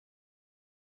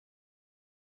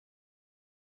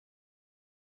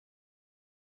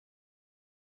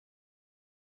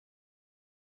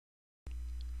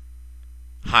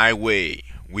Highway,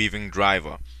 weaving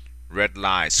driver, red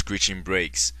lights, screeching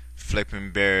brakes,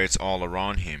 flipping birds all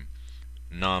around him.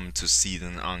 Numb to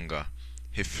seething anger,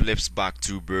 he flips back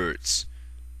two birds,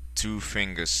 two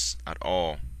fingers at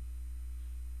all.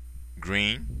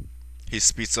 Green? He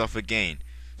speeds off again.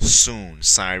 Soon,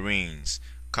 sirens,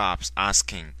 cops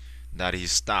asking that he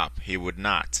stop. He would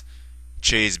not.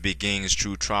 Chase begins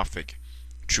through traffic,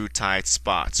 through tight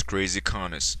spots, crazy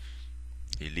corners.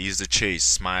 He leads the chase,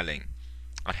 smiling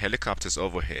at helicopters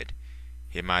overhead.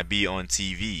 He might be on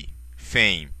TV,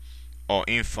 fame, or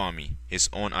infamy, his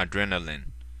own adrenaline.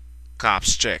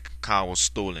 Cops check, car was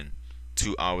stolen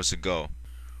 2 hours ago.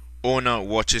 Owner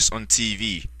watches on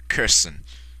TV, cursing,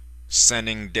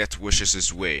 sending death wishes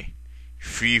his way.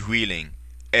 Freewheeling,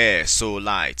 air so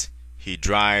light, he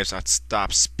drives at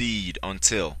top speed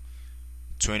until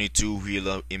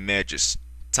 22-wheeler emerges.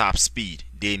 Top speed,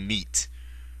 they meet.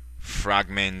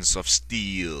 Fragments of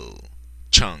steel,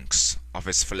 chunks of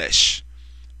his flesh.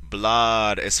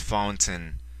 Blood is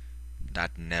fountain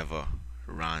that never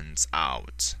runs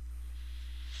out.